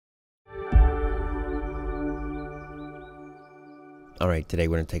Alright, today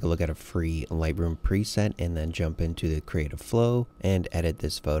we're going to take a look at a free Lightroom preset and then jump into the creative flow and edit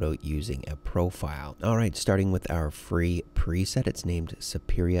this photo using a profile. Alright, starting with our free preset, it's named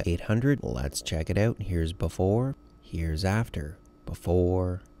Superia 800. Let's check it out. Here's before, here's after,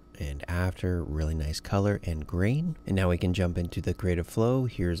 before and after, really nice color and grain. And now we can jump into the creative flow.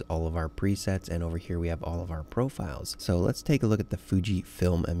 Here's all of our presets, and over here we have all of our profiles. So let's take a look at the Fuji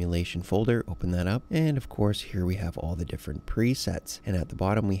Film emulation folder, open that up, and of course here we have all the different presets. And at the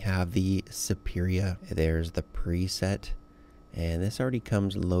bottom we have the Superia. There's the preset, and this already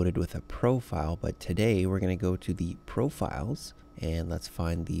comes loaded with a profile, but today we're going to go to the profiles and let's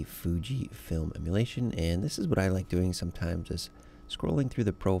find the Fuji Film emulation. And this is what I like doing sometimes, is scrolling through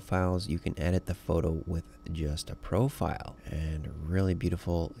the profiles. You can edit the photo with just a profile, and really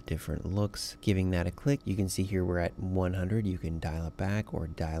beautiful different looks. Giving that a click, you can see here we're at 100. You can dial it back or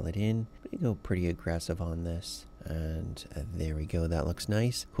dial it in, but you go pretty aggressive on this. And there we go, that looks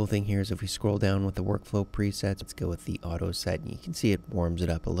nice. Cool thing here is if we scroll down with the workflow presets, let's go with the auto set. You can see it warms it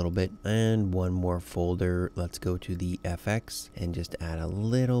up a little bit. And one more folder, let's go to the FX and just add a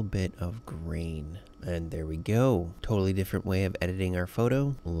little bit of grain. And there we go, totally different way of editing our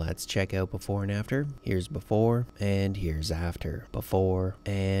photo. Let's check out before and after. Here's before and here's after, before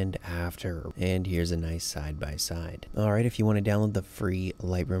and after, and here's a nice side by side. All right, if you want to download the free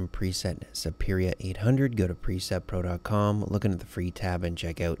Lightroom preset Superia 800, go to presetpro.com, look into the free tab and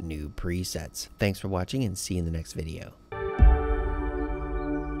check out new presets. Thanks for watching and see you in the next video.